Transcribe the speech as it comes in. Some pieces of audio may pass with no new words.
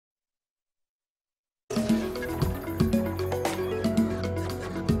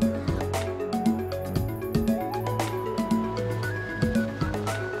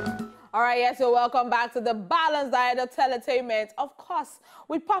right, yes, so welcome back to the Balanced Diet of Teletainment. Of course,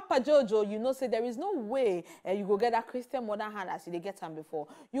 with Papa Jojo, you know, say there is no way you go get that Christian mother hand as you get them before.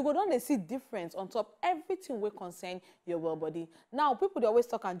 You go down and see difference on top everything will concern your well body. Now, people they always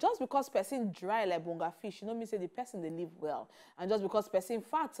talk, and just because person dry like bonga fish, you know me say the person they live well, and just because person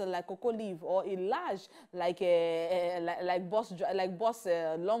fat like cocoa leaf or a large like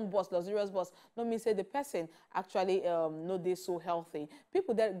long boss, luxurious boss, no me say the person actually no they so healthy.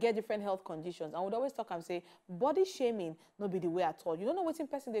 People that get different health conditions, and would always talk and say body shaming no be the way at all. You don't know what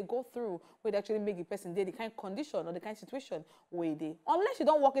person they go through where they actually make the person they the kind of condition or the kind of situation where they, unless you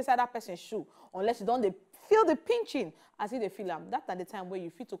don't walk inside that person's shoe, unless you don't feel the pinching as if they feel them. That's at the time where you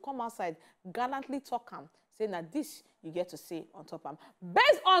feel to come outside, gallantly talk them, saying that this you get to say on top of them.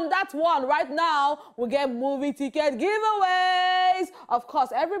 Based on that one, right now, we get movie ticket giveaways. Of course,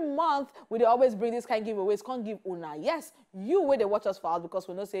 every month, we always bring this kind of giveaways. Can't give una. Yes, you where they watch us for us, because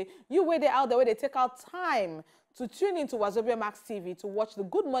we know say, you where they out there, where they take out time to tune into Wazobia Max TV to watch the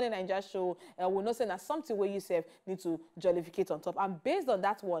Good Morning Nigeria show. We know say that's something where you say need to jollificate on top. And based on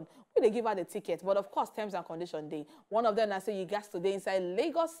that one, we they give out the ticket. But of course, terms and conditions day. One of them I say you guys today inside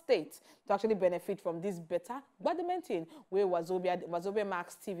Lagos State to actually benefit from this better badminton where Wazobia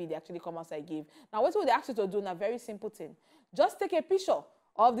Max TV they actually come outside give. Now what they ask you to do now very simple thing. Just take a picture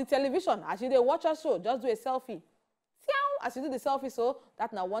of the television as you they watch our show. Just do a selfie. As you do the selfie, so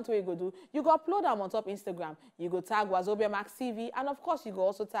that's now one way you go do. You go upload them on top Instagram. You go tag Wazobia Max TV, and of course you go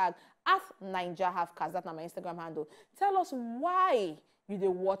also tag @NigerHalfCast. That's now my Instagram handle. Tell us why you did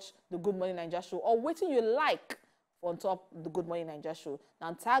watch the Good Morning Nigeria show or what you like on top the Good Morning Nigeria show.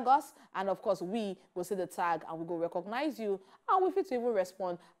 Now tag us, and of course we will see the tag and we go recognize you, and we fit to even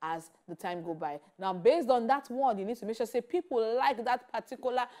respond as the time go by. Now based on that one, you need to make sure say people like that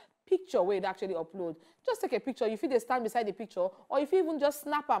particular picture where it actually upload. Just take a picture. If you stand beside the picture, or if you even just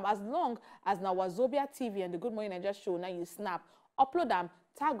snap them, as long as now Wazobia TV and the Good Morning Nigeria show, now you snap, upload them,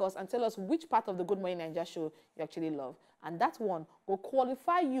 tag us, and tell us which part of the Good Morning Nigeria show you actually love. And that one will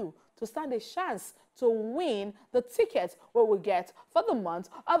qualify you to stand a chance to win the ticket where we get for the month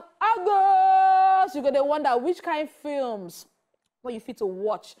of August. You're going to wonder which kind of films where you fit to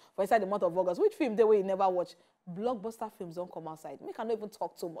watch for inside the month of August. Which film the way you never watch? Blockbuster films don't come outside. Make I not even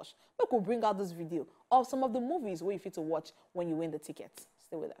talk too much. We could bring out this video of some of the movies where you fit to watch when you win the tickets.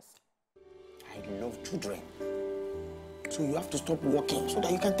 Stay with us. I love children. So you have to stop working so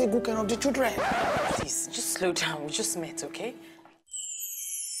that you can take good care of the children. Please, just slow down. We just met, okay?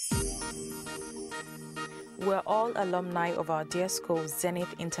 We're all alumni of our dear school,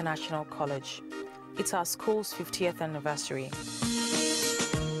 Zenith International College. It's our school's 50th anniversary.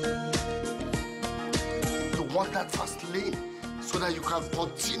 You want that fast lane so that you can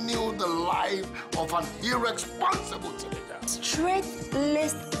continue the life of an irresponsible teenager.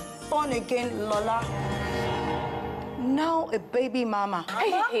 Straight-laced, born-again Lola. Now a baby mama.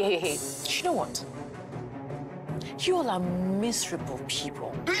 Hey. You know what? You all are miserable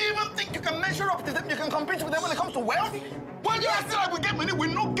people. Do you even think you can measure up to them? You can compete with them when it comes to wealth? When you ask like we get money,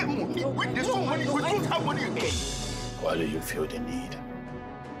 we don't get money. When there's no money, we don't have money again. Why do you feel the need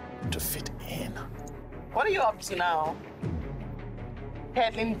to fit in? What are you up to now?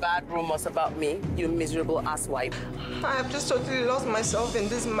 Peddling bad rumors about me, you miserable asswipe. I have just totally lost myself in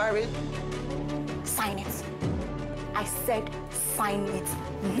this marriage. Sign it. I said sign it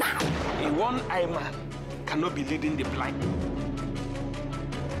now. A one-eyed man cannot be leading the blind.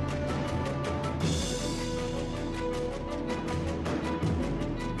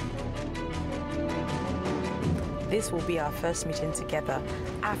 This will be our first meeting together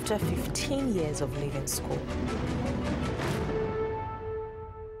after 15 years of leaving school.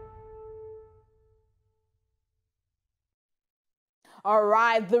 All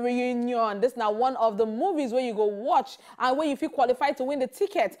right, The Reunion. This is now one of the movies where you go watch and where you feel qualified to win the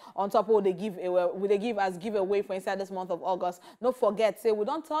ticket on top of what they give as giveaway for inside this month of August. Don't forget, say we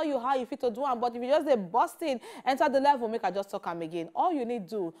don't tell you how you fit to do it, but if you just say busting, enter the level, make I just talk them again. All you need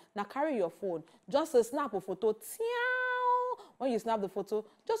to do now carry your phone, just a snap a photo. When you snap the photo,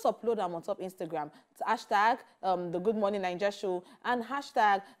 just upload them on top Instagram. Hashtag the Good Morning Nigeria show and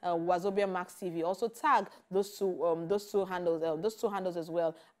hashtag Wazobia Max TV. Also tag those two handles as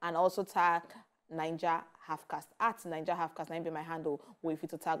well, and also tag NigerHalfCast @NigerHalfCast. That be my handle. Where if you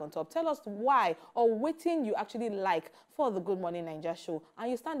to tag on top, tell us why or what thing you actually like for the Good Morning Nigeria show, and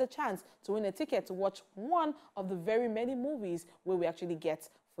you stand a chance to win a ticket to watch one of the very many movies where we actually get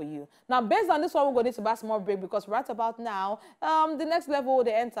for you. Now, based on this one, we're going to need to buy more break because right about now, the next level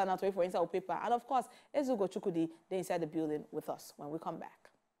they enter now to wait for inside paper. And of course, Ezugo Chukudi, they're inside the building with us when we come back.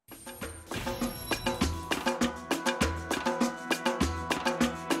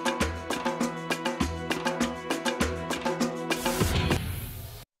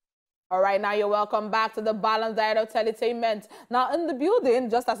 All right, now you're welcome back to the Balanced Diet of Teletainment. Now in the building,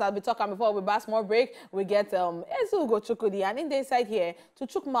 just as I'll be talking before we back small break, we get Ezugo Chukudi and in the inside here to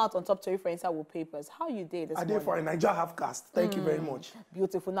chook mouth on top 3 for inside with papers. How you did this morning? I did for a Niger half cast. Thank you very much.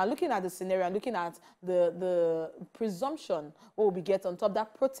 Beautiful. Now looking at the scenario and looking at the presumption what we get on top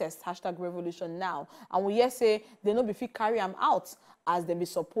that protest #revolution now, and we yes say they no be fit carry them out as they be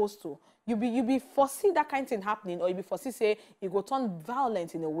supposed to. You be foresee that kind of thing happening, or you be foresee say it go turn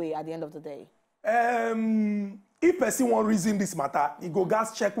violent in a way at the end of the day? If person want reason this matter, you go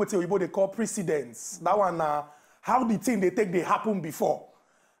gas check what they call precedents. That one how the thing they take they happen before.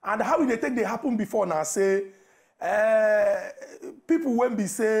 And how they take they happen before now say people when be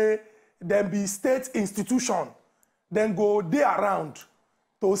say them be state institution, then go they around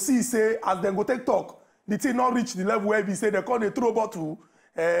to see say as them go take talk, the thing not reach the level where we say they call they throw bottle.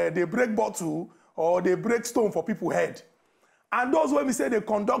 They break bottle or they break stone for people's head. And those when we say they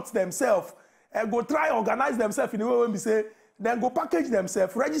conduct themselves, go try organize themselves in a way when we say, then go package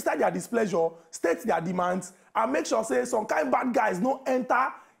themselves, register their displeasure, state their demands, and make sure say some kind of bad guys don't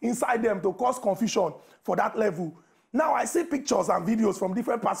enter inside them to cause confusion for that level. Now I see pictures and videos from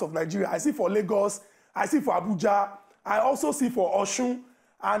different parts of Nigeria. I see for Lagos, I see for Abuja, I also see for Osun,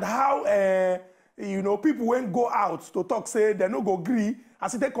 and how you know, people when go out to talk say they no go agree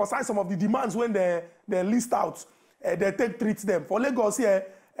as they concern some of the demands when they list out, they treat them. For Lagos here,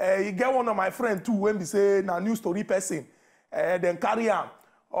 you get one of my friends too when we say na news story person, then carry on.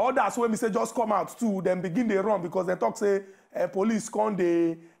 Others when we say just come out too, then begin they run because they talk say police come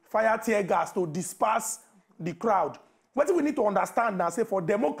they fire tear gas to disperse the crowd. What we need to understand now say for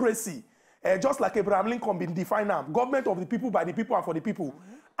democracy, just like Abraham Lincoln been defined now, government of the people, by the people, and for the people.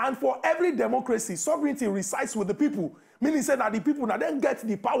 And for every democracy, sovereignty resides with the people. Meaning say that the people now then get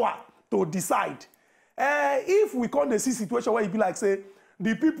the power to decide. If we can't see situation where it be like say,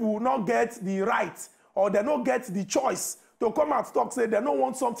 the people not get the right or they not get the choice to come out talk, say they don't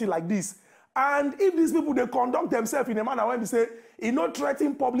want something like this. And if these people, they conduct themselves in a manner where we say, it not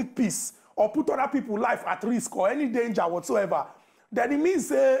threaten public peace or put other people's life at risk or any danger whatsoever, then it means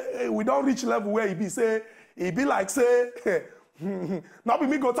say, we don't reach level where it be like say, not be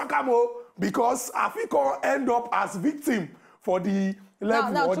me go takamo because I think I'll end up as victim for the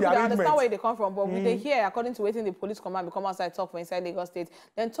level now, or the arrangement. I understand where they come from, but we they hear, according to waiting the police command, we come outside talk for inside Lagos State,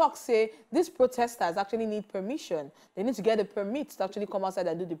 then talk say these protesters actually need permission. They need to get a permit to actually come outside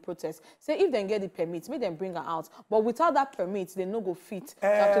and do the protest. Say if they get the permit, make them bring her out. But without that permit, they no go fit to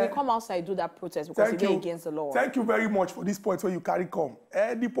actually come outside and do that protest because it's against the law. Thank you very much for this point where you carry come.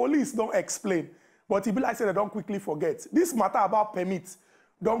 The police don't explain, but it be like say they don't quickly forget. This matter about permits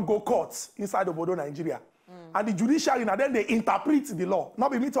don't go courts inside of Obodo, Nigeria. And the judiciary, now then they interpret the law.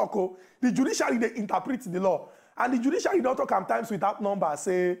 Not be me talk, the judiciary, they interpret the law. And the judiciary don't talk sometimes with that number,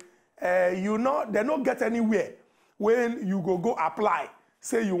 say, you know, they don't get anywhere when you go apply.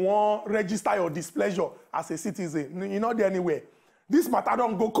 Say you want register your displeasure as a citizen. You're not there anywhere. This matter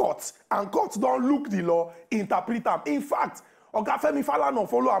don't go courts. And courts don't look the law, interpret them. In fact, Oga Femi Falana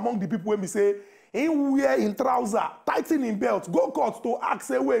follow among the people when we say, in wear in trouser, tighten in belt, go court to ask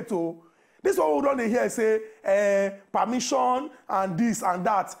a way to. This one we don't hear say permission and this and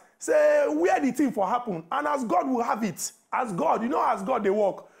that. Say where the thing for happen, and as God will have it, as God, you know, as God they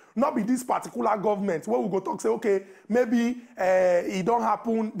work. Not be this particular government where we go talk say okay maybe it don't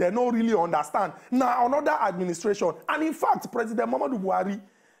happen. They don't really understand. Now another administration, and in fact President Muhammadu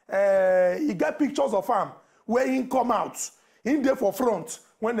Buhari, he get pictures of him where he come out, in there for front.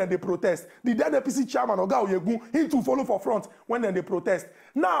 When they protest. The then APC chairman, Oga Oyegun, him to follow for front when they protest.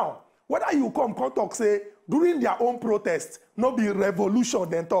 Now, whether you come talk, say, during their own protest, not be revolution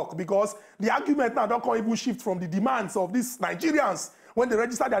then talk, because the argument now don't even shift from the demands of these Nigerians when they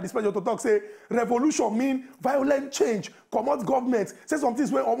register their displeasure to talk, say, revolution mean violent change, come out government, say some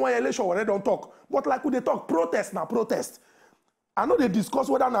things where one election where they don't talk. But like when they talk, protest now, protest. I know they discuss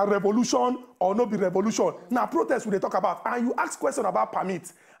whether na revolution or no be revolution. Now protest we they talk about. And you ask question about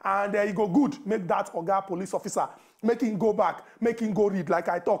permit. And you go good, make that Oga police officer, make him go back, make him go read like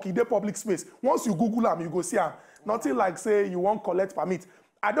I talk in the public space. Once you Google him, you go see him. Nothing like say you won't collect permit.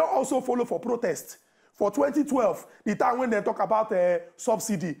 I don't also follow for protest. For 2012, the time when they talk about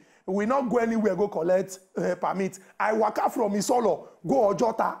subsidy, we not go anywhere, go collect permit. I walk out from Isolo, go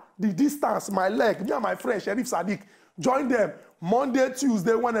Ojota, the distance, my leg, me and my friend, Sheriff Sadiq, join them. Monday,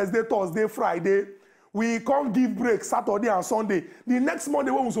 Tuesday, Wednesday, Thursday, Friday. We can't give break Saturday and Sunday. The next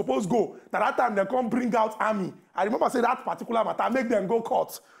Monday when we supposed to go, that time they come bring out army. I remember say that particular matter, make them go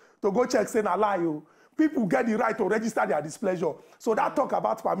court to go check say na lie. people get the right to register their displeasure. So that talk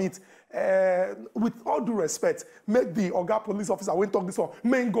about permit, with all due respect, make the Oga police officer when talk this one,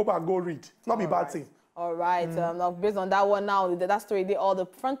 may go back go read. Not be bad thing. All right. Now, based on that one now, that story, all the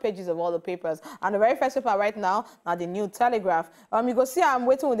front pages of all the papers. And the very first paper right now the New Telegraph. You go see, I'm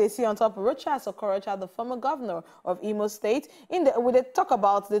waiting when they see on top, Rochas Okorocha, the former governor of Imo State, when they talk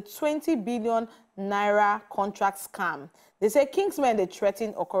about the 20 billion naira contract scam. They say Kingsmen, they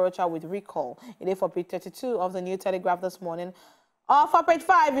threaten Okorocha with recall. It is for page 32 of the New Telegraph this morning. For page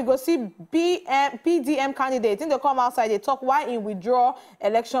 5, you go see PDM candidate. In the come outside, they talk why he withdraw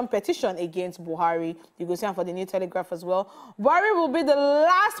election petition against Buhari. You go see him for the New Telegraph as well. Buhari will be the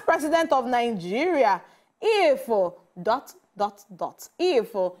last president of Nigeria if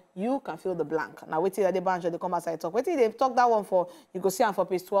if you can fill the blank. Now, wait till the bunch they come outside talk. Wait till they talk that one for, you go see him for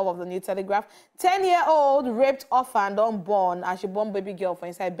page 12 of the New Telegraph. 10-year-old raped orphan don't born, and she born baby girl for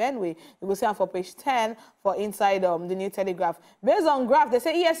inside Benway. You go see him for page 10 for inside the New Telegraph. Based on graph, they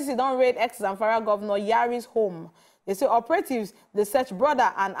say EFCC don't raid ex-Zamfara governor Yari's home. They say operatives, they search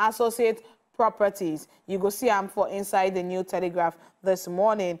brother and associate properties. You go see them for inside the New Telegraph this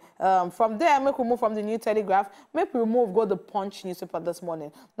morning. From there, make we move from the New Telegraph. Make we move, go the Punch newspaper this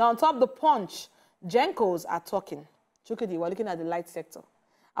morning. Now, on top of the Punch, Gencos are talking. Chukudi, we're looking at the light sector.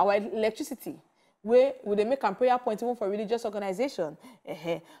 Our electricity, where would they make a prayer point even for religious organization?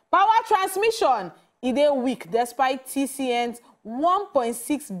 Power transmission, it is weak despite TCN's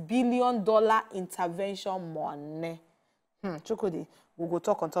 $1.6 billion intervention money. Chukudi, we'll go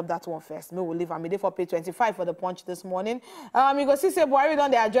talk on top of that one first. No, we'll leave Amide for page 25 for the Punch this morning. You go see, say, Buhari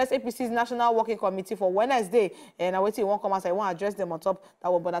don dey address APC's National Working Committee for Wednesday. And I wait till you won't come out, I won't address them on top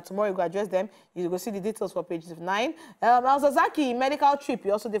that one, but tomorrow you go address them. You go see the details for page 9. Al-Zazaki medical trip,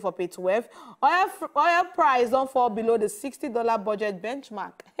 you also did for page 12. Oil price don't fall below the $60 budget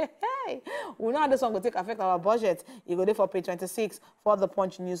benchmark. We know how this one will take affect our budget. You go there for page 26 for the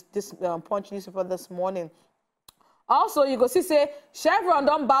Punch news, Punch newspaper this morning. Also, you go see, say, Chevron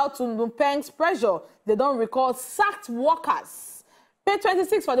don't bow to Mpeng's pressure. They don't recall sacked workers. Page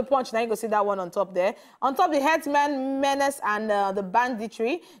 26 for the Punch. Now you go see that one on top there. On top, the headsman menace and the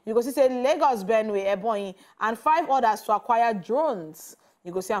banditry. You go see, say, Lagos, Benue, Ebonyi, and 5 others to acquire drones.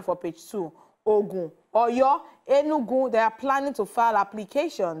 You go see them for page 2. Ogun, Oyo, Enugu, they are planning to file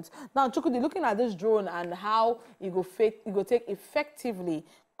applications. Now, Chukudi, looking at this drone and how you go take effectively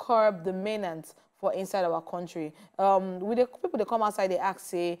curb the maintenance for inside our country. With the people that come outside, they ask,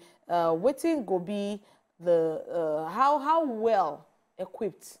 say, waiting go be the how well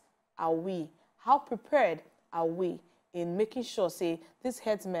equipped are we? How prepared are we in making sure, say, this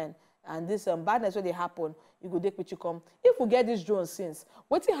headsmen and this badness where they happen, you go take with you come. If we get this drone since,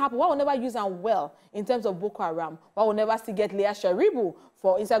 waiting happen, why will never use them well in terms of Boko Haram? Why will never still get Leah Sharibu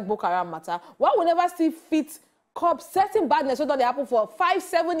for inside Boko Haram matter? Why will never still fit curb certain badness so that they happen for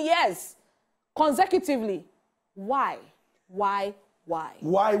 5-7 years? Consecutively. Why? Why?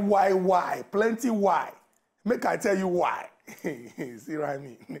 Plenty why. Make I tell you why. See what I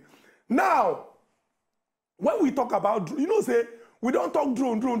mean? Now, when we talk about, say, we don't talk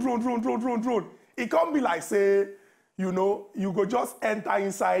drone. It can't be like, say, you go just enter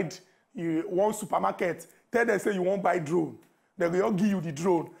inside one supermarket, tell them, say, you won't buy drone. They will give you the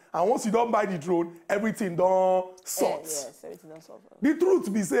drone. And once you don't buy the drone, everything don't sort. Yes, everything don't sort. The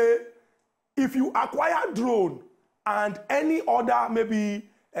truth be, say, if you acquire drone and any other maybe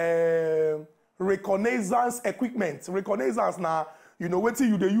reconnaissance equipment, now, wait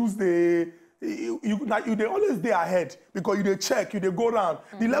till they use they always stay ahead because they check, they go around.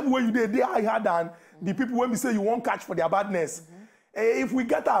 The level where they are higher than the people when we say you won't catch for their badness. If we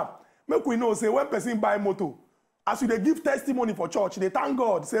get up, make we know, say, when person buy motor, as they give testimony for church, they thank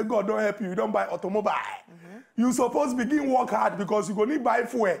God, say, God don't help you, you don't buy automobile. You supposed to begin work hard because you go need buy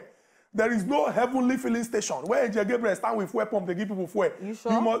fuel. There is no heavenly filling station where Angel Gabriel stand with fuel pump, they give people fuel. You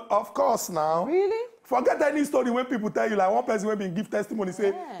sure? You must, of course now. Really? Forget any story when people tell you, like one person when been give testimony,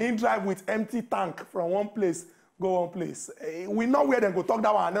 say, he drive with empty tank from one place, go one place. We know where they go talk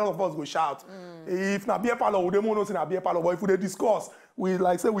that one and none of us go shout. If na beer parlor, we don't know say na beer parlor, but if we discuss, we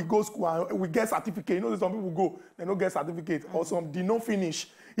like say we go school and we get certificate. Some people go, they don't get certificate, or some did not finish.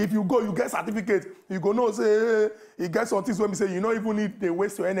 If you go, you get certificate, you go know, say, you get some things when we say, you don't even need the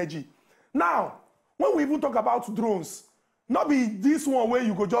waste your energy. Now, when we even talk about drones, not be this one where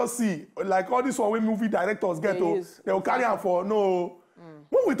you go just see, like all this one where movie directors get to, they will carry on for, no.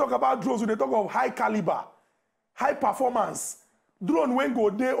 When we talk about drones, we talk of high caliber, high performance. Drone when go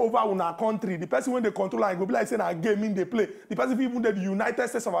there over in our country, the person when they control and go be like saying a game in they play. The person even the United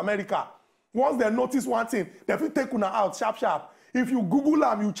States of America. Once they notice one thing, they will take una out sharp. If you Google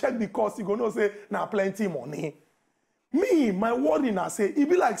them, you check the cost, you go know say now plenty money. Me, my worry now say, it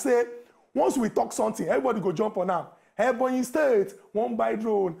be like say, once we talk something, everybody go jump on them. Ebonyi State, one buy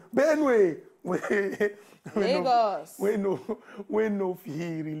drone, Benue, Lagos. We no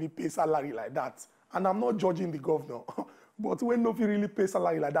he really pay salary like that. And I'm not judging the governor, but we no he really pay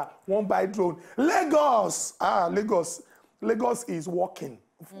salary like that. One buy drone. Lagos, Lagos is working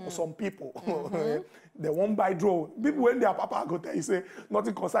for some people. They won't buy drone. People when their papa go tell you say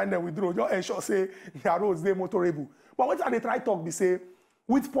nothing concern them with drone. Just ensure say their roads they motorable. But what they try talk be say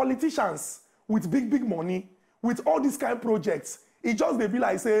with politicians, with big money, with all these kind of projects, it just they be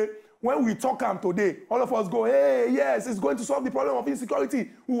like say when we talk them today, all of us go, hey, yes, it's going to solve the problem of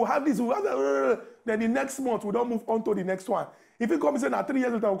insecurity. We will have this, we will have that. Then the next month we don't move on to the next one. If it comes in 3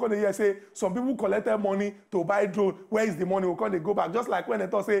 years later, we'll come here say some people collected money to buy drone. Where is the money? We'll come they go back. Just like when they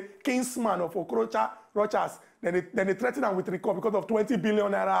thought say Kingsman of Rochas, then they threaten them with recall because of 20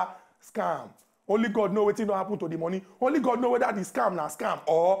 billion naira scam. Only God know what will happen to the money. Only God know whether the scam na scam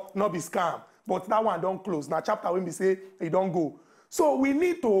or not be scam. But that one don't close. Now chapter when we say it don't go. So we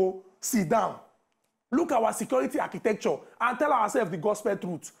need to sit down, look at our security architecture, and tell ourselves the gospel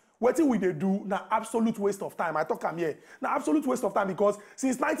truth. What we they do now absolute waste of time. I talk am here. Now absolute waste of time because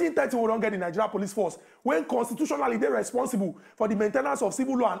since 1930 we don't get the Nigeria Police Force. When constitutionally they're responsible for the maintenance of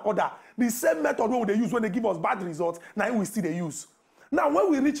civil law and order, the same method when they use when they give us bad results, now we still they use. Now when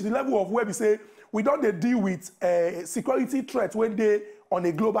we reach the level of where we say we don't they deal with security threats when they on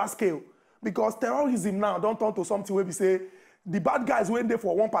a global scale, because terrorism now don't turn to something where we say the bad guys when they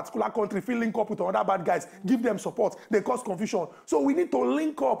for one particular country feel link up with other bad guys, give them support, they cause confusion. So we need to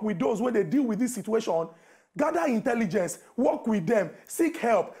link up with those when they deal with this situation, gather intelligence, work with them, seek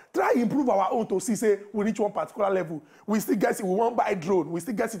help, try improve our own to see say we reach one particular level. We still get we won't buy drone. We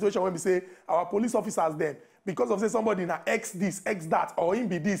still get situation when we say our police officers them because of say somebody na X this, X that, or him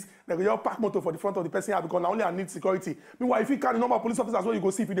be this, they go just park motor for the front of the person here because now only I need security. Meanwhile, if you count the number of police officers, where you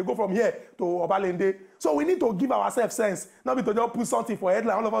go see if they go from here to Obalende. So we need to give ourselves sense, not be to just put something for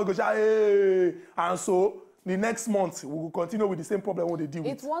headline, all of us go shout, hey, and so the next month we will continue with the same problem what they deal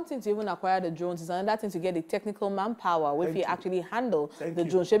with. It's one thing to even acquire the drones, it's another thing to get the technical manpower if you actually handle the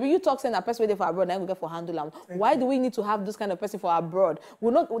drones. Shebi, you talk saying that person waiting for abroad, then we get for handle them. Why do we need to have this kind of person for abroad?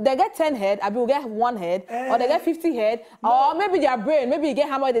 We not they get 10 head, I will get 1 head, or they get 50 head, or maybe their brain, maybe you get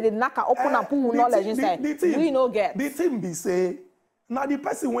hammer, they knock open and put knowledge inside. We no get. The thing be say, now the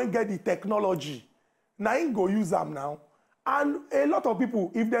person won't get the technology, now he go use them now. And a lot of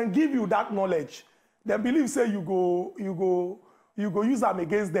people, if they give you that knowledge, they believe say you go use them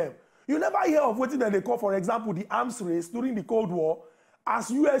against them. You never hear of what they call, for example, the arms race during the Cold War. As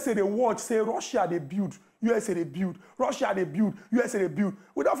USA they watch, say Russia they build, USA they build, Russia they build, USA they build.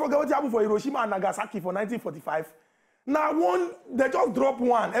 We don't forget what happened for Hiroshima and Nagasaki for 1945. Now they just drop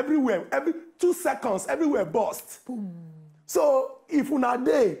one everywhere, every 2 seconds, everywhere burst. Boom. So if una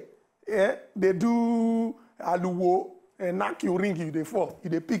day, they do aluwo and knock you ring you they fall, you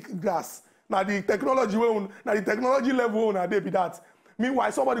they pick grass. Now the technology level now they be that.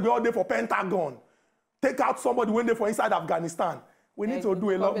 Meanwhile, somebody go out there for Pentagon, take out somebody when they for inside Afghanistan. We need to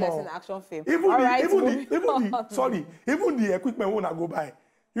do a lot more. Action film. Even the equipment won't go by.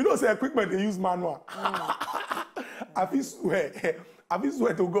 You know, say equipment they use manual. I feel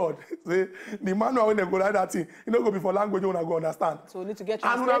swear to God. Say the manual when they go like that thing, you know, go before language you wanna go understand. So we need to get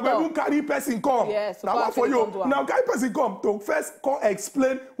translator. And when you carry person come, yes, now what for you? Now carry person come to first come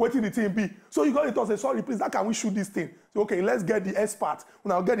explain what the thing be. So you got to talk say sorry, please, how can we shoot this thing? So okay, let's get the expert.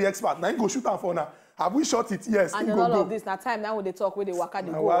 Now get the expert. Now you go shoot am for now. Have we shot it? Yes. And all of this now time now when they talk, when they work out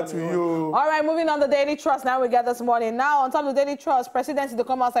the go. All right, moving on the Daily Trust. Now we get this morning. Now on top of the Daily Trust, President to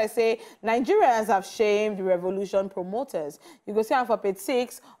come outside say Nigerians have shamed the revolution promoters. You go see on for page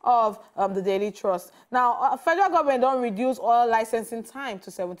 6 of the Daily Trust. Now federal government don't reduce oil licensing time to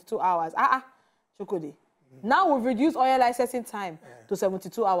 72 hours. Chukudi. Now we've reduced oil licensing time to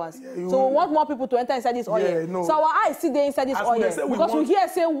 72 hours. Yeah, so we want more people to enter inside this oil. Yeah, no. So our eyes see they inside this oil. Because we hear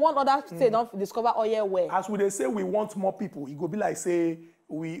say one other state don't discover oil where. As we say we want more people, it go be like say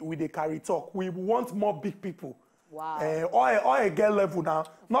we they carry talk. We want more big people. Wow. Oil get level now.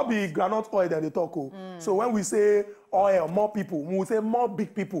 Not be groundnut oil that they talk. So when we say oil, more people, we say more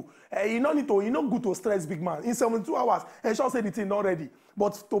big people. You don't need to, you not good to stress big man. In 72 hours, and shall say the thing not ready.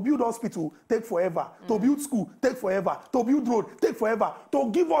 But to build hospital, take forever. To build school, take forever. To build road, take forever.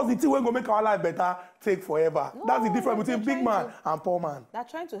 To give us the thing we're going to make our life better, take forever. No, that's the difference between big man and poor man. They're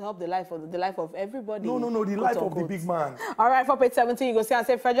trying to help the life of everybody. No, the life of the big man. All right, for page 17, you go see and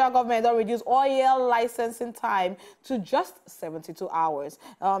say federal government don't reduce oil licensing time to just 72 hours.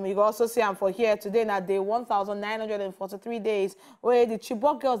 You go also see and for here today now day 1,943 days where the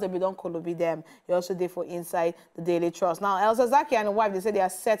Chibok girls they be don't be them. You also day for inside the Daily Trust. Now Elsa Zaki and the wife they say they are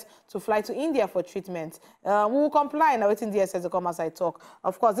set to fly to India for treatment. We will comply now waiting DSS to come as I talk.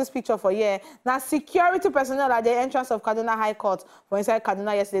 Of course, this picture for here now security personnel at the entrance of Kaduna High Court for inside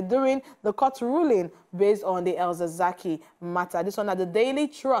Kaduna yesterday during the court ruling based on the Elsa Zaki matter. This one at the Daily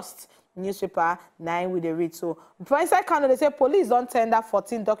Trust newspaper 9 with the read. So for inside Kano, they say police don't tender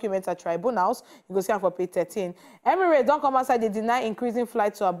 14 documents at tribunals. You go see them for page 13. Emirates don't come outside, they deny increasing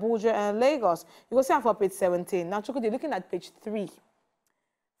flights to Abuja and Lagos. You go see them for page 17. Now, Chuku, they're looking at page 3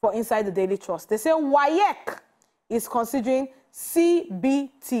 for inside the Daily Trust. They say WAEC is considering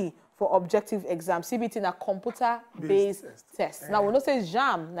CBT for objective exam. CBT na computer-based test. Now, we know say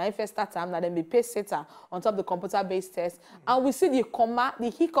JAM, na first start time, na then be pay setter on top of the computer-based test. And we see the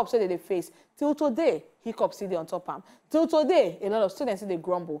hiccups that they face. Till today, hiccups see they on top am. Till today, a lot of students see they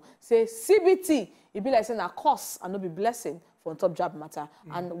grumble. Say CBT, it be like saying a course and not be blessing for on top job matter.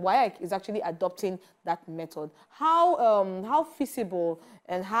 And WAEC is actually adopting that method. How feasible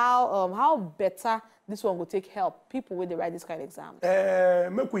and how better this one will take help people when they write this kind of exam?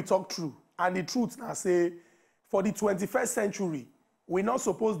 Make we talk true. And the truth now say, for the 21st century, we're not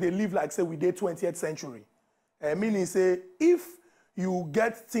supposed to live like say we did 20th century. Meaning say, if you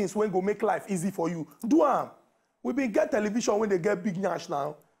get things when go make life easy for you, do them. We been get television when they get big nash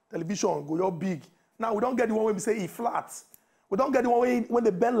now. Television go your big. Now we don't get the one when we say it flat. We don't get the one when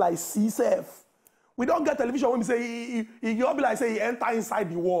they bend like C-Sef. We don't get television when we say you'll be like say he enter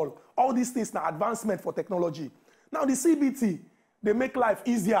inside the wall. All these things now advancement for technology. Now the CBT, they make life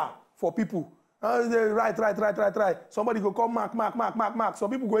easier for people. Right. Somebody go come mark. Some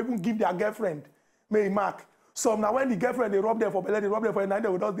people go even give their girlfriend, may mark. Some now when the girlfriend they rub them for belly, they rub them for a night, they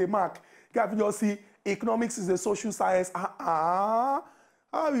will just they mark. Can you see economics is a social science?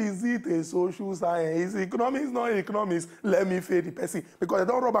 How is it a social science? Economics, not economics. Let me fail the person. Because they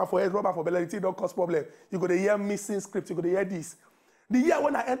don't rub her for head, rub her for belly, it don't cause problem. You got to hear missing script, you got to hear this. The year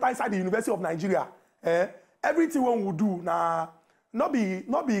when I enter inside the University of Nigeria, everything one will do now, not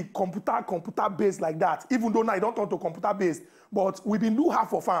be computer based like that. Even though now I don't turn to computer based, but we been do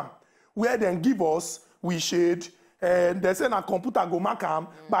half of them, where then give us we shade. And they say na computer go mark am.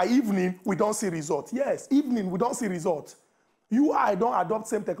 By evening we don't see results. Yes, evening we don't see results. UI don't adopt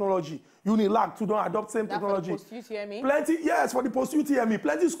same technology. Unilag too don't adopt same technology. For the post-UTME? Plenty, yes, for the post-UTME.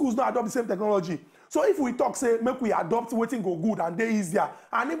 Plenty schools don't adopt the same technology. So if we talk, say, make we adopt waiting go good and they easier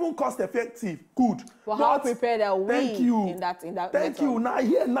and even cost effective, good. But how prepared are we in that Thank method? you.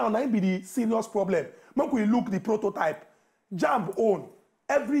 Now be the serious problem. Make we look the prototype. JAMB own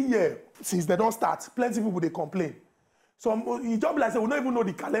every year since they don't start. Plenty people they complain. Some job like say we don't even know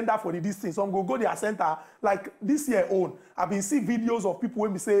the calendar for the distance. Some go their center like this year own. I've been seeing videos of people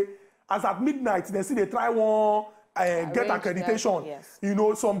when we say as at midnight they see they try one get accreditation. Yes. You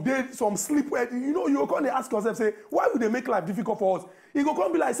know, some sleep. You know, you can ask yourself say why would they make life difficult for us? It go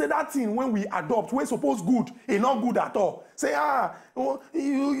come be like say that thing when we adopt we're supposed good, it's not good at all. Say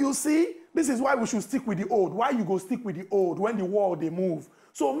you see this is why we should stick with the old. Why you go stick with the old when the world they move?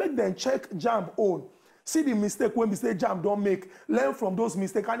 So make them check JAMB own. See the mistake when we say JAMB don't make. Learn from those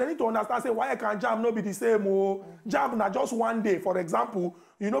mistakes. And they need to understand, say, why can JAMB not be the same? JAMB na just one day. For example,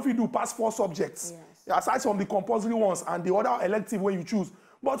 you know if you do pass 4 subjects, aside from the compulsory ones and the other elective when you choose.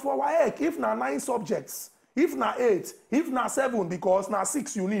 But for WAEC, if na 9 subjects, if na 8, if na 7, because na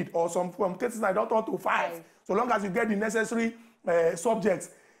 6 you need, or some cases I don't want to 5. So long as you get the necessary subjects,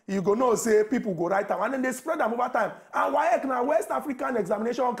 you go know say people go write them and then they spread them over time. And WAEC na West African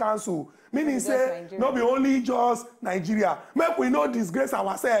Examination Council, meaning say not be only just Nigeria. Make we not disgrace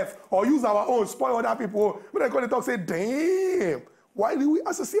ourselves or use our own spoil other people. But they call it talk say, damn, why do we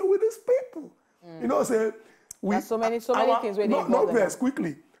associate with these people? You know, say we so many things where they not very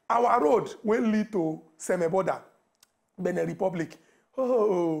quickly. Our road will lead to Semeboda, Benin Republic.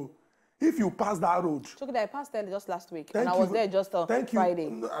 Oh. If you pass that road. I passed there just last week. I was there just on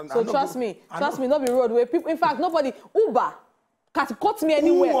Friday. So trust me, not be road where people, in fact, nobody, Uber, cut me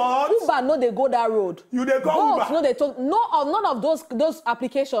anywhere. Uber, no, they go that road. You they go Uber? No, they told, none of those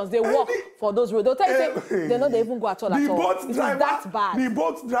applications, they work for those roads. They'll tell you, they know they even go at all. The boat driver, that's bad. The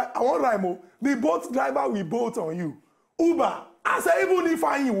boat driver, I want Raimo, the boat driver will boat on you. Uber, I say even if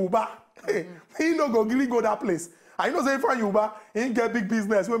I in Uber, he no go really go that place. I know say Ifeanyi Uba, he get big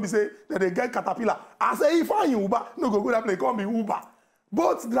business when we say that they get Caterpillar. I say Ifeanyi Uba, no go that place, call me Uber.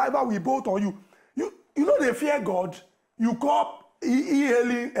 Both driver we both on you. You know they fear God. You call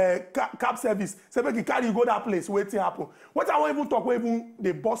e-hailing cab service. Say make you carry you go that place, waiting happen. What I won't even talk, even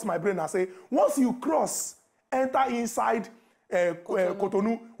they bust my brain and say, once you cross, enter inside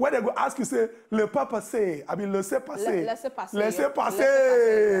Cotonou, where they go ask you, say, le pas passer, I mean, laissez passer. Laissez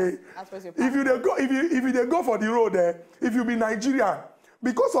passer. If you go for the road there, if you be Nigerian,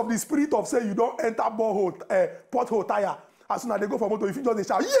 because of the spirit of say you don't enter pothole tire, as soon as they go for motor, if you just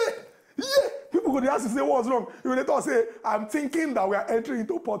shout, yeah, people go to ask you, say, what's wrong? You will later say, I'm thinking that we are entering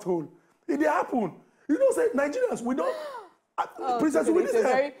into pothole. It did happen. You know, say, Nigerians, we don't. Princess, it's a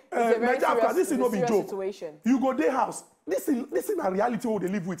very this is not be joke. Situation. You go their house. Listen, a reality what they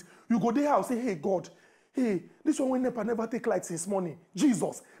live with. You go their house, say, hey, God, hey, this one will never take light since morning.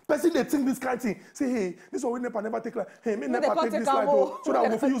 Jesus. Person they think this kind of thing. Say, hey, this one will never take light. Hey, me never take this light though, so that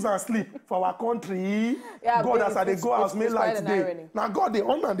we will use and sleep for our country. Yeah, God, as they go out, make light day. Now, God, they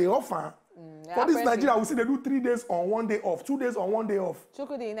honor and they offer. For this Nigeria, we see they do 3 days on 1 day off, 2 days on 1 day off.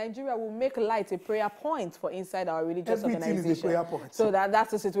 Chukudi, in Nigeria, will make light a prayer point for inside our religious organization. Everything is a prayer point. So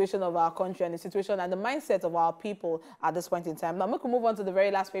that's the situation of our country and the situation and the mindset of our people at this point in time. Now, we can move on to the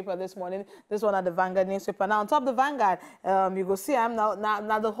very last paper this morning. This one at the Vanguard newspaper. Now, on top of the Vanguard, you go see now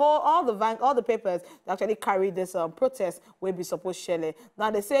all the papers that actually carry this protest will be supposed shele.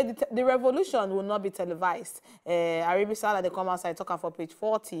 Now, they say the revolution will not be televised. Arabi Salah, they come outside talking for page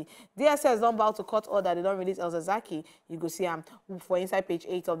 40. DSS don't about to court order, they don't release El Zazaki. You go see for inside page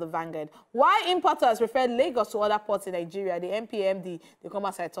 8 of the Vanguard. Why importers prefer Lagos to other ports in Nigeria? The MPMD, they come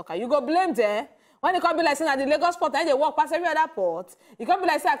outside talker. You go blame them. When you come be like saying that the Lagos port, and they walk past every other port, you come be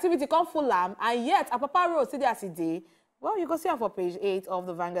like say activity come full and yet Apapa Road, see there day. Well, you go see for page 8 of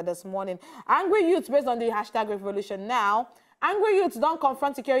the Vanguard this morning. Angry youths based on the hashtag revolution now. Angry youths don't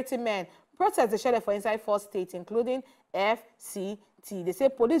confront security men. Protests the sheriff for inside 4 states, including FCT. They say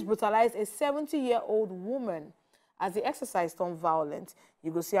police brutalized a 70-year-old woman as the exercise turned violent.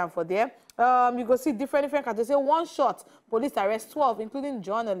 You go see them for there. You go see different categories. Say 1 shot, police arrest 12, including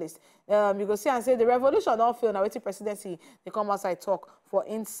journalists. You go see and say the revolution don't fail. Now, waiting presidency, they come outside talk for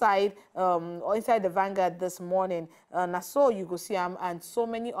inside inside the Vanguard this morning. And so you go see them and so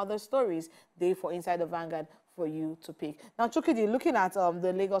many other stories they for inside the Vanguard for you to pick. Now, Chukidi, looking at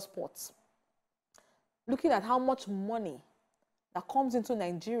the Lagos ports, looking at how much money that comes into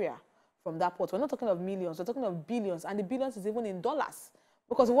Nigeria from that port. We're not talking of millions, we're talking of billions, and the billions is even in dollars.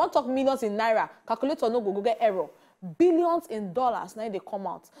 Because we won't talk millions in naira, calculator no go get error. Billions in dollars, now they come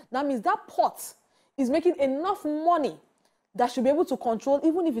out. That means that port is making enough money that should be able to control,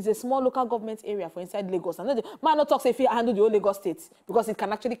 even if it's a small local government area for inside Lagos. I know the man not talk say if you handle the whole Lagos state, because it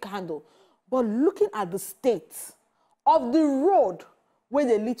can actually handle. But looking at the state of the road where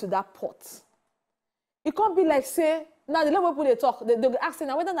they lead to that port, it can't be like, say, now the level people they talk, they ask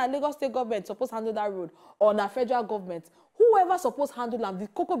now whether the Lagos state government supposed to handle that road or the federal government. Whoever supposed to handle them, the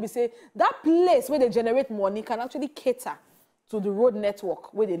Coco be say that place where they generate money can actually cater to the road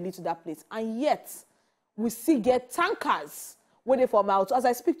network where they lead to that place. And yet, we still get tankers where they for mile 2. As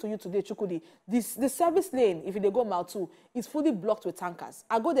I speak to you today, Chukudi, the service lane, if they go mile 2, is fully blocked with tankers.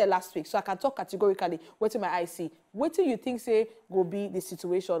 I go there last week, so I can talk categorically. What my eye see? What do you think say will be the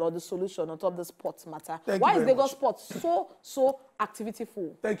situation or the solution on top of the sports matter? Why is Lagos sports so activity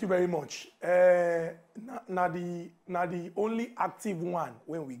full? Thank you very much. Now the only active one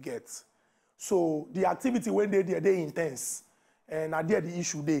when we get. So the activity when they intense, and now there the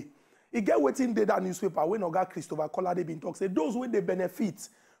issue they. It get waiting there that newspaper when Oga Christopher Kola they been talk say those when they benefit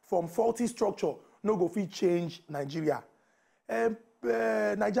from faulty structure no go fit change Nigeria.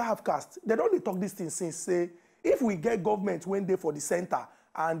 Nigeria have cast. They don't talk this thing since say if we get government when they for the center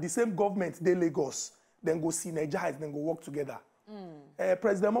and the same government they Lagos, then go see Nigeria then go work together.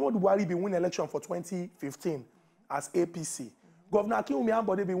 President Muhammadu Buhari been win election for 2015 as APC. Governor Akinwumi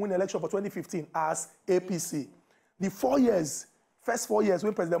Ambode been win election for 2015 as APC. The 4 years. First 4 years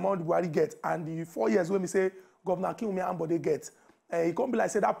when President Muhammadu Buhari get, and the 4 years when we say Governor Akinwumi Ambode get, it can't be like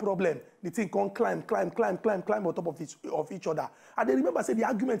say that problem. The thing can climb on top of each other. And they remember say the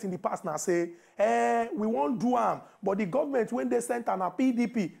argument in the past now say, we won't do them, but the government when they sent an a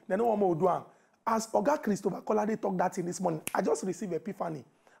PDP, they no want to do them. As Oga Christopher Kolade talked that in this morning, I just received epiphany.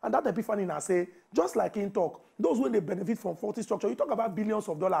 And that epiphany now say, just like in talk, those when they benefit from faulty structure, you talk about billions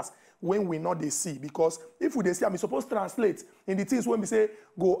of dollars when we not they see. Because if we they see, I'm supposed to translate in the things when we say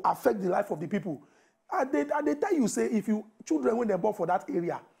go affect the life of the people. And they tell you say if you children when they born for that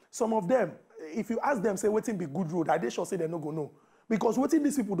area, some of them, if you ask them say waiting be good road, I they sure say they no go no. Because what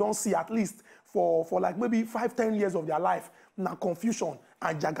these people don't see, at least for like maybe 5-10 years of their life, now confusion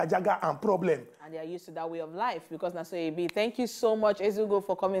and jaga and problem. And they are used to that way of life because that's so it be. Thank you so much, Ezugo,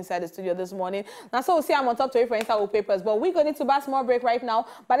 for coming inside the studio this morning. Now, so we'll see I'm on top to for Inside with Papers, but we're going to buy a small break right now.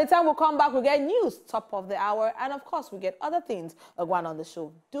 By the time we come back, we'll get news, top of the hour, and of course, we get other things going on the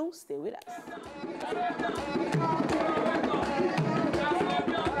show. Do stay with us.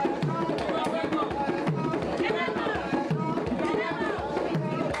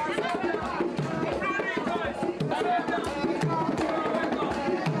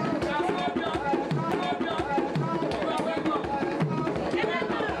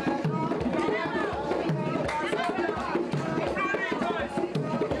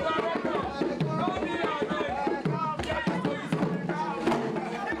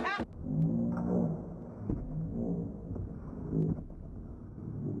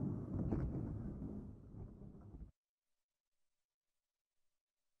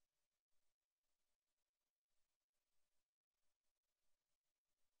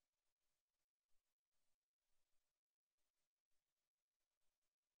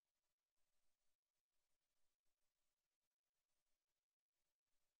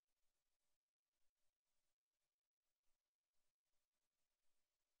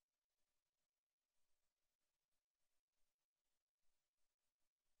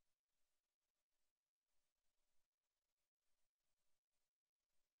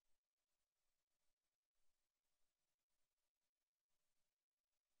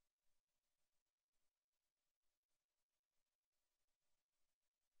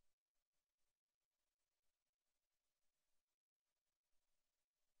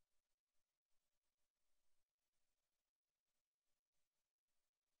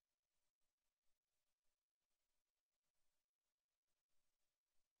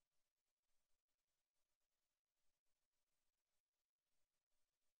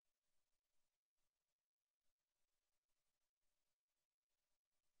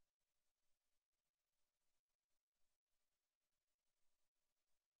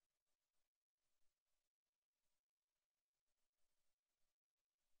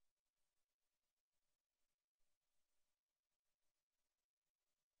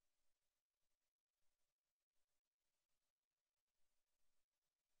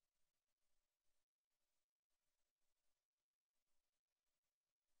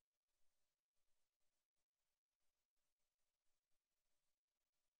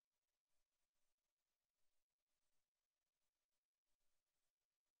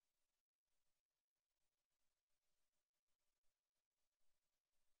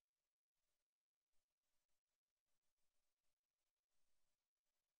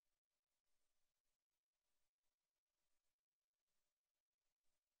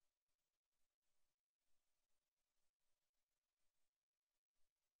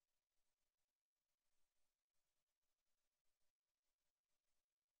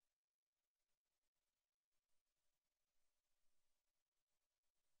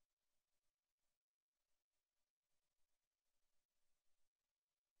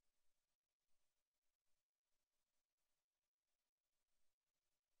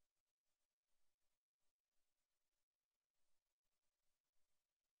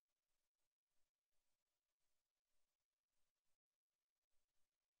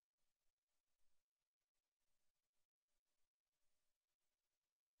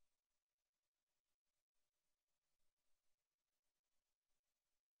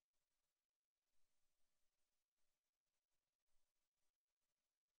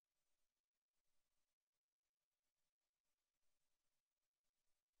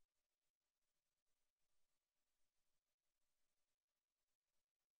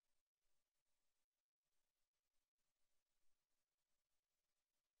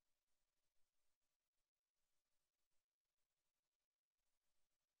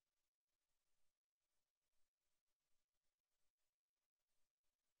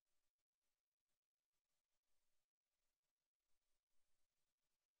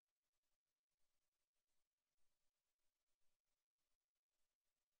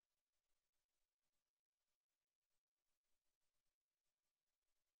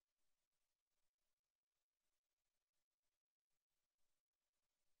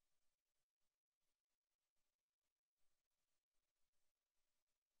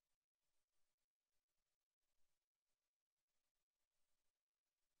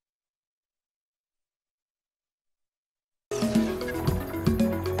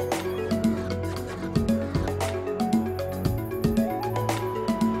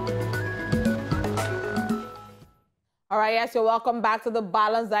 All right, yes, you're welcome back to the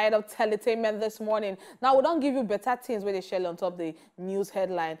balanced diet of teletainment this morning. Now, we don't give you better things where they share on top of the news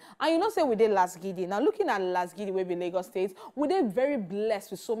headline. And you know, say we did Las Gidi. Now, looking at Las Gidi, where we Lagos State, we did very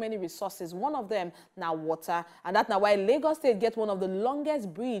blessed with so many resources. One of them, now water. And that's now why Lagos State gets one of the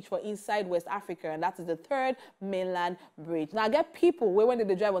longest bridge for inside West Africa. And that is the 3rd mainland bridge. Now, I get people where when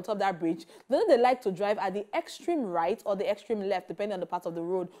they drive on top of that bridge, they like to drive at the extreme right or the extreme left, depending on the part of the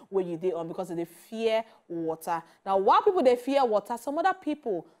road where you did on, because they fear water. Now, while people they fear water, some other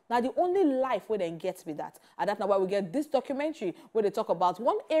people now the only life where they get with that. And that's now why we get this documentary where they talk about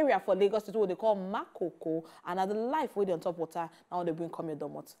one area for Lagos State what they call Makoko, and the life where they on top water. Now they bring come your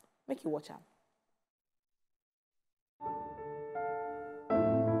domot. Make you watch out.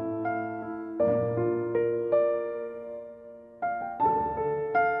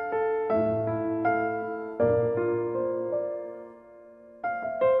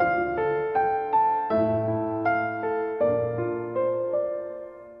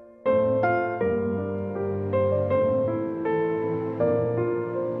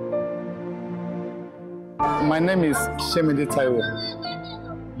 My name is Shemide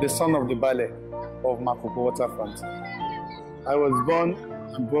Taiwo, the son of the Bale of Makoko waterfront. I was born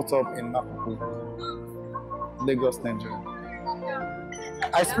and brought up in Makoko, Lagos, Nigeria.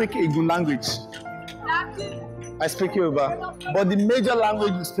 I speak Igbo language. I speak Yoruba, but the major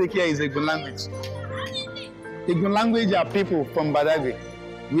language we speak here is Igbo language. Igbo language are people from Badagry.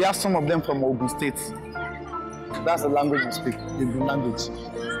 We have some of them from Ogun State. That's the language we speak, Igbo language.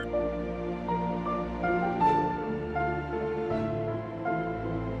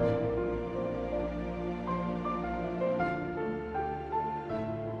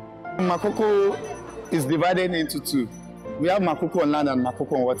 Makoko is divided into two. We have Makoko on land and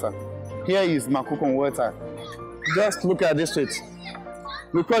Makoko on water. Here is Makoko on water. Just look at this street.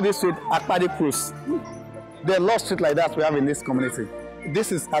 We call this street Akpadi Cruise. There are lots of streets like that we have in this community.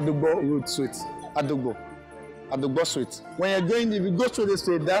 This is Adugbo Road Street. Adugbo Street. When you're going, if you go through this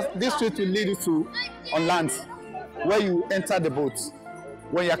street, this street will lead you to on land, where you enter the boat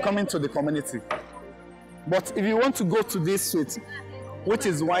when you're coming to the community. But if you want to go to this street, which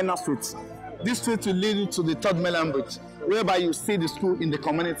is Winer Street, this street will lead you to the 3rd mainland bridge, whereby you see the school in the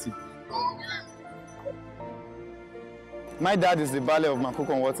community. My dad is the Bale of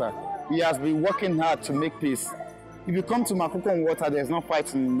Makoko on water. He has been working hard to make peace. If you come to Makoko on water, there's no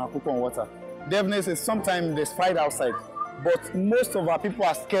fight in Makoko on water. Definitely, sometimes there's fight outside, but most of our people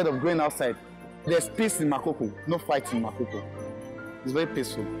are scared of going outside. There's peace in Makoko, no fight in Makoko. It's very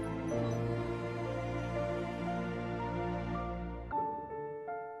peaceful.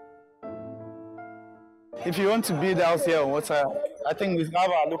 If you want to build a house here on water, I think we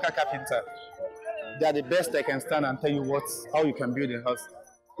have our local carpenter. They are the best that can stand and tell you how you can build a house.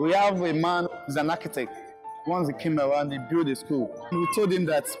 We have a man who's an architect. Once he came around, he built a school. We told him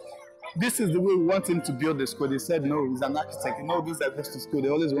that this is the way we want him to build the school. They said, no, he's an architect. You know, these that goes to school, they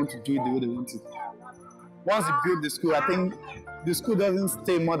always want to do it the way they want it. Once he built the school, I think the school doesn't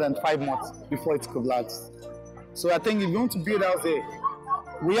stay more than 5 months before it collapses. So I think if you want to build a house here,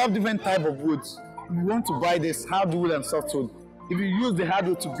 we have different types of woods. If you want to buy this hardwood and softwood, if you use the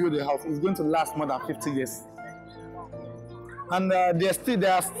hardwood to build a house, it's going to last more than 50 years. And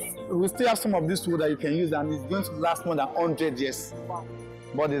we still have some of this wood that you can use, and it's going to last more than 100 years.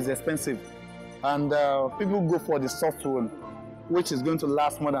 But it's expensive. And people go for the softwood, which is going to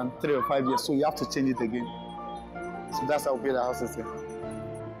last more than 3 or 5 years, so you have to change it again. So that's how we build our houses here.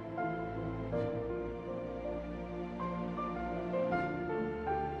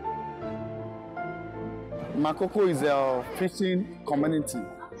 Makoko is a fishing community,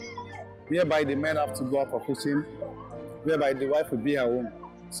 whereby the men have to go out for fishing, whereby the wife will be at home.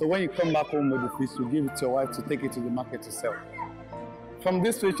 So when you come back home with the fish, you give it to your wife to take it to the market to sell. From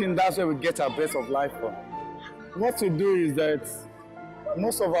this fishing, that's where we get our best of life from. What we do is that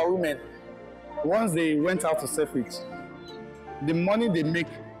most of our women, once they went out to sell fish, the money they make,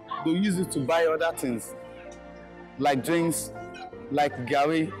 they use it to buy other things, like drinks, like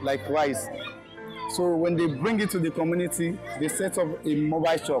gari, like rice. So when they bring it to the community, they set up a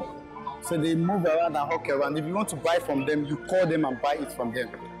mobile shop. So they move around and hawk around. If you want to buy from them, you call them and buy it from them.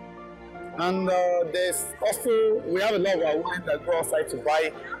 And there's also, we have a lot of our women that go outside to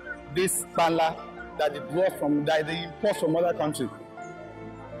buy this pala that they brought from, that they import from other countries.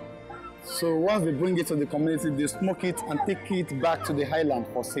 So once they bring it to the community, they smoke it and take it back to the highland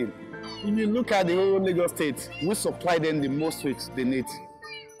for sale. If you look at the whole Lagos State, we supply them the most fish they need.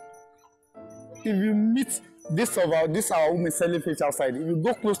 If you meet this our women selling fish outside, if you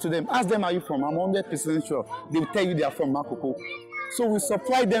go close to them, ask them, are you from? I'm 100% sure they will tell you they are from Makoko. So we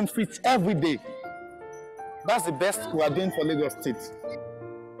supply them fish every day. That's the best we are doing for Lagos State.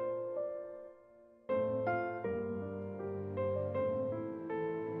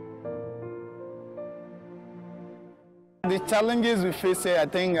 The challenges we face here, I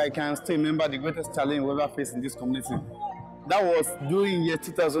think I can still remember the greatest challenge we ever faced in this community. That was during year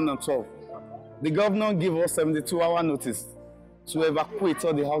 2012. The governor gave us 72-hour notice to evacuate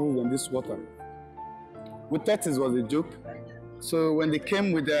all the houses in this water. We thought it was a joke. So when they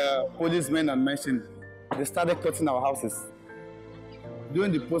came with the policemen and mentioned, they started cutting our houses.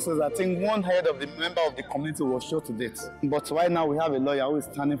 During the process, I think one head of the member of the community was shot to death. But right now we have a lawyer who is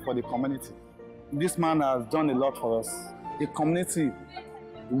standing for the community. This man has done a lot for us. A community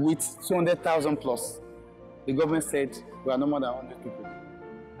with 200,000 plus. The government said we are no more than 100 people.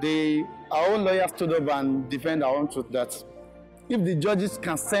 Our own lawyer stood up and defended our own truth that if the judges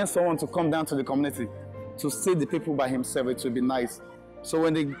can send someone to come down to the community to see the people by himself, it would be nice. So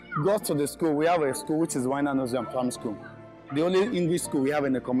when they got to the school, we have a school which is Wina Nursery Primary School. The only English school we have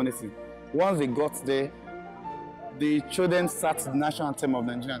in the community. Once they got there, the children started the national anthem of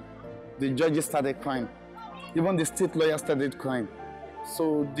Nigeria. The judges started crying. Even the state lawyer started crying.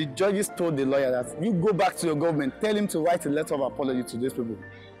 So the judges told the lawyer that you go back to your government, tell him to write a letter of apology to these people.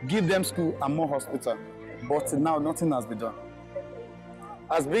 Give them school and more hospital. But now nothing has been done.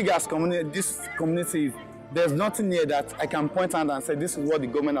 As big as this community is, there's nothing here that I can point out and say this is what the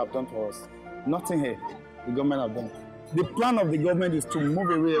government have done for us. Nothing here the government have done. The plan of the government is to move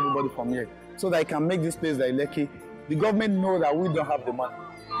away everybody from here so that I can make this place like Lekki. The government knows that we don't have the money.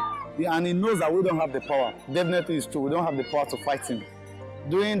 And it knows that we don't have the power. Definitely it's true, we don't have the power to fight him.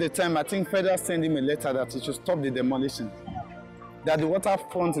 During the time, I think Federal sent him a letter that he should stop the demolition. That the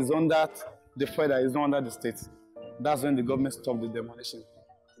waterfront is under the Federal, is not under the state. That's when the government stopped the demolition.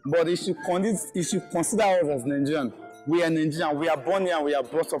 But it should consider us as Nigerian. We are Nigerian, we are born here, we are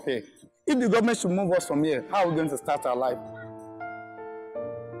brought up here. If the government should move us from here, how are we going to start our life?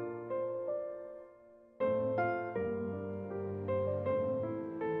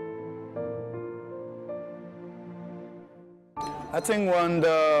 I think when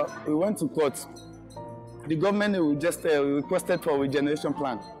we went to court, the government just requested for a regeneration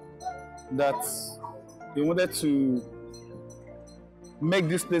plan that they wanted to make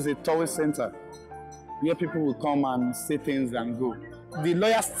this place a tourist center where people will come and say things and go. The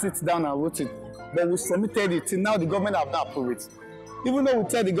lawyer sits down and wrote it, but we submitted it. Till now, the government have not approved it. Even though we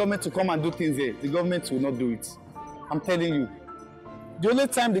tell the government to come and do things here, the government will not do it. I'm telling you. The only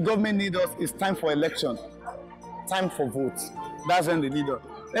time the government needs us is time for election, time for votes. That's when they need us.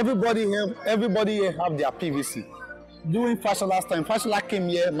 Everybody here have their PVC. During Fashola time, Fashola came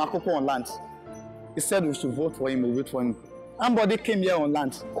here, Makoko on land. He said we should vote for him, we vote for him. Somebody came here on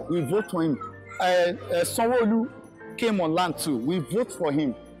land, we vote for him. Sanwo-Olu came on land too, we vote for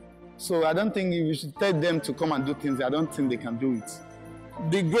him. So I don't think we should tell them to come and do things. I don't think they can do it.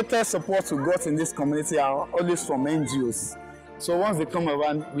 The greatest support we got in this community are always from NGOs. So once they come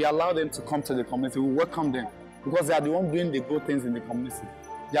around, we allow them to come to the community, we welcome them. Because they are the ones doing the good things in the community.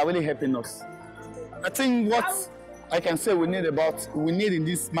 They are really helping us. I think what I can say we need in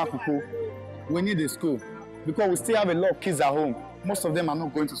this Makoko, we need a school. Because we still have a lot of kids at home. Most of them are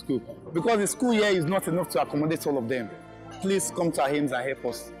not going to school. Because the school here is not enough to accommodate all of them. Please come to our homes and help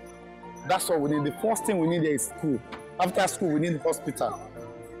us. That's what we need. The first thing we need here is school. After school, we need hospital.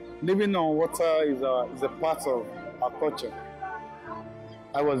 Living on water is a part of our culture.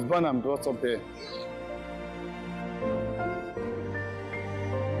 I was born and brought up here.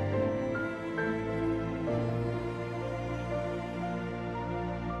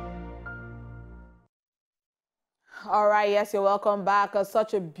 All right, yes, you're welcome back.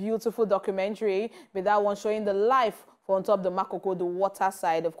 Such a beautiful documentary with that one showing the life on top of the Makoko, the water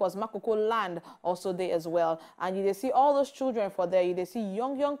side. Of course, Makoko land also there as well. And you see all those children for there. You see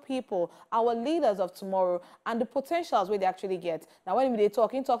young people, our leaders of tomorrow, and the potentials where they actually get. Now, when they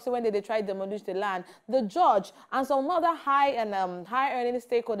talk, when they try to demolish the land, the judge and some other high earning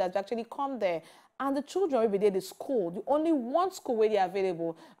stakeholders actually come there. And the children every day, the school, the only one school where they're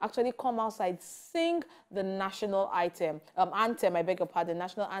available, actually come outside, sing the national anthem, I beg your pardon,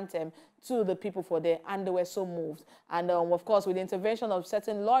 national anthem to the people for there, and they were so moved. And of course, with the intervention of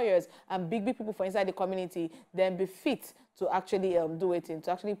certain lawyers and big people for inside the community, then be fit to actually do it,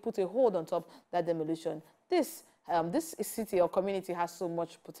 to actually put a hold on top of that demolition. This city or community has so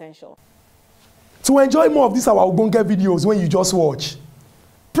much potential. To enjoy more of these our Ogbonge videos when you just watch,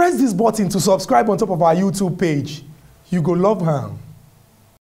 press this button to subscribe on top of our YouTube page. You go love her.